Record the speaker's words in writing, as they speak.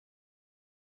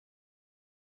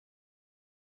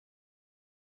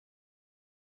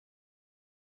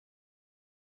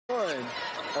One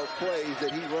of plays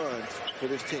that he runs for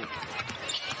this team.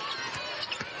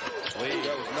 Lee.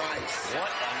 That was nice. What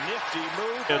a nifty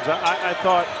move. I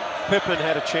thought Pippen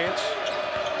had a chance.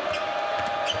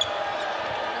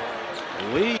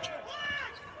 Lee.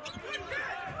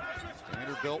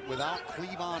 Vanderbilt without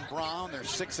Cleavon Brown, their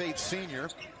 6'8" senior.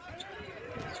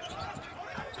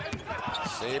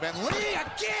 Saben Lee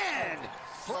again!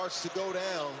 Starts to go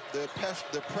down, the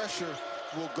pressure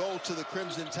will go to the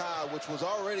Crimson Tide, which was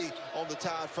already on the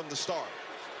Tide from the start.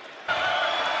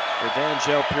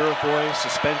 Evangel Purifoy,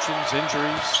 suspensions,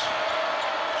 injuries.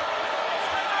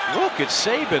 Look at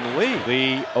Saben Lee.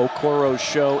 Lee Okoro's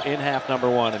show in half number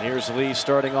one. And here's Lee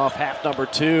starting off half number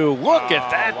two. Look at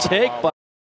that take by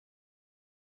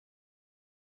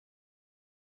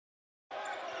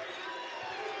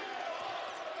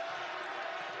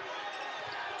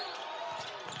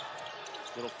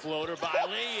Little floater by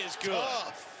Lee is good.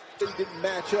 He didn't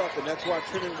match up, and that's why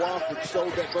Trenton Wofford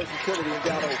showed that versatility and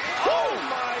got over. Oh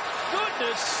my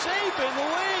goodness, Saben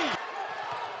Lee!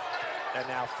 And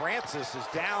now Francis is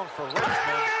down for Richmond,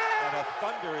 and a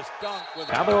thunderous dunk with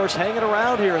Commodores hanging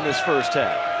around here in this first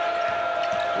half.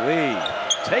 Lee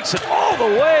takes it all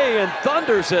the way and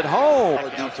thunders it home.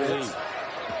 Lee.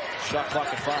 Shot clock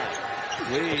at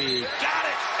 5. Lee Got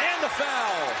it, and the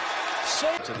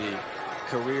foul. to the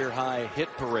career high hit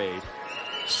parade.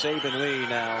 Saben Lee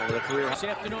now with a career high. This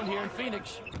afternoon here in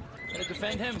Phoenix. Going to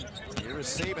defend him. Here is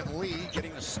Saben Lee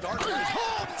getting the start in his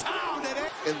hometown today.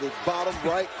 In the bottom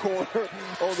right corner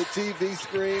on the TV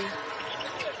screen.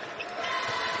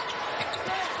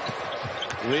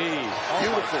 Lee,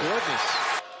 Beautiful. goodness.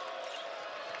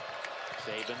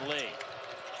 Saben Lee.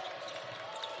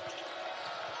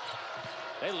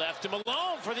 They left him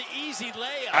alone for the easy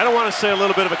layup. I don't want to say a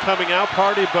little bit of a coming out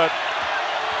party, but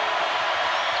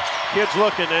kids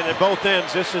looking, and at both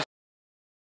ends, this is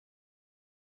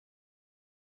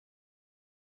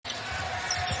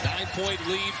 9-point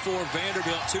lead for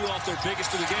Vanderbilt. 2 off their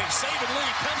biggest of the game. Saben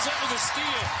Lee comes up with a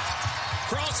steal.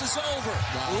 Crosses over.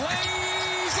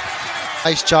 Lays it.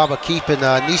 Nice job of keeping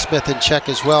Neesmith in check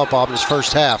as well, Bob, in his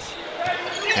first half.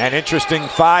 An interesting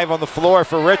 5 on the floor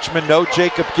for Richmond. No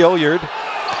Jacob Gilliard.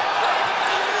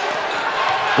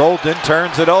 Golden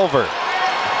turns it over.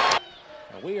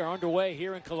 We are underway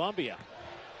here in Columbia.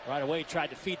 Right away tried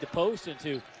to feed the post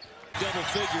into double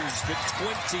figures, but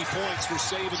 20 points for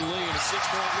Saben Lee and a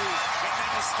 6-point lead. And then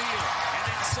the steal. And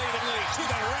then Saben Lee to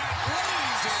the rack.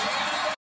 Lays it in.